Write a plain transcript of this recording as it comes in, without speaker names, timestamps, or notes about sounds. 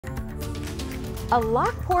A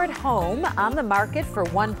Lockport home on the market for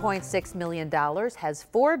 $1.6 million has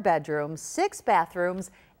 4 bedrooms, 6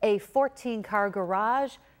 bathrooms, a 14-car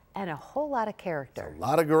garage, and a whole lot of character. A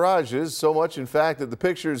lot of garages, so much in fact that the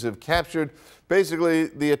pictures have captured basically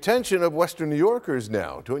the attention of Western New Yorkers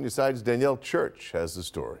now. 2 Side's Danielle Church has the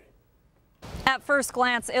story. At first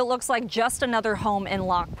glance, it looks like just another home in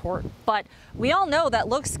Lockport, but we all know that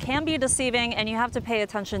looks can be deceiving and you have to pay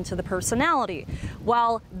attention to the personality.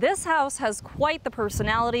 While this house has quite the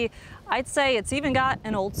personality, I'd say it's even got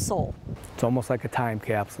an old soul. It's almost like a time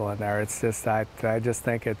capsule in there. It's just, I just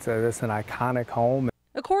think it's an iconic home.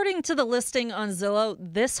 According to the listing on Zillow,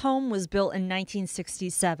 this home was built in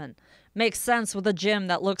 1967. Makes sense with a gym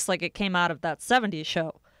that looks like it came out of that 70s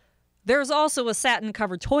show. There's also a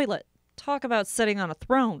satin-covered toilet. Talk about sitting on a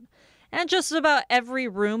throne. And just about every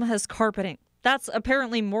room has carpeting. That's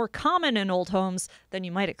apparently more common in old homes than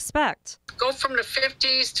you might expect. Go from the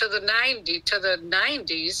 50s to the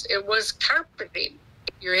 90s, it was carpeting.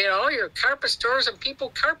 You had all your carpet stores and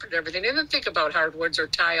people carpeted everything. They didn't think about hardwoods or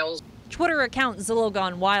tiles. Twitter account Zillow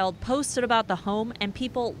Gone Wild posted about the home and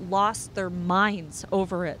people lost their minds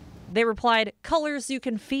over it. They replied, "Colors you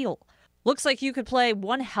can feel. Looks like you could play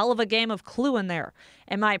one hell of a game of Clue in there.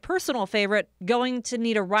 And my personal favorite, going to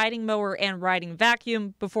need a riding mower and riding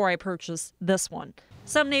vacuum before I purchase this one."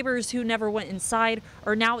 Some neighbors who never went inside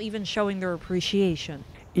are now even showing their appreciation.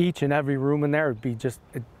 Each and every room in there would be just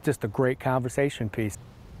a great conversation piece.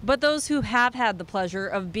 But those who have had the pleasure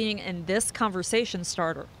of being in this conversation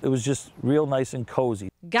starter, it was just real nice and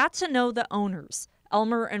cozy. Got to know the owners,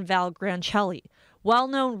 Elmer and Val Grancelli,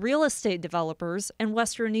 well-known real estate developers in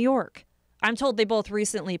Western New York. I'm told they both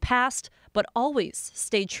recently passed, but always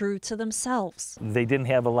stayed true to themselves. They didn't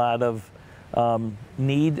have a lot of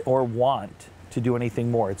need or want to do anything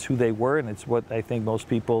more. It's who they were, and it's what I think most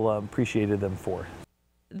people appreciated them for.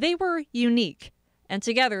 They were unique, and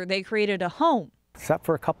together they created a home. Except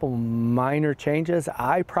for a couple minor changes,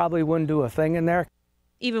 I probably wouldn't do a thing in there.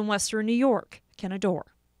 Even Western New York can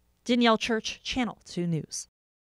adore. Danielle Church, Channel 2 News.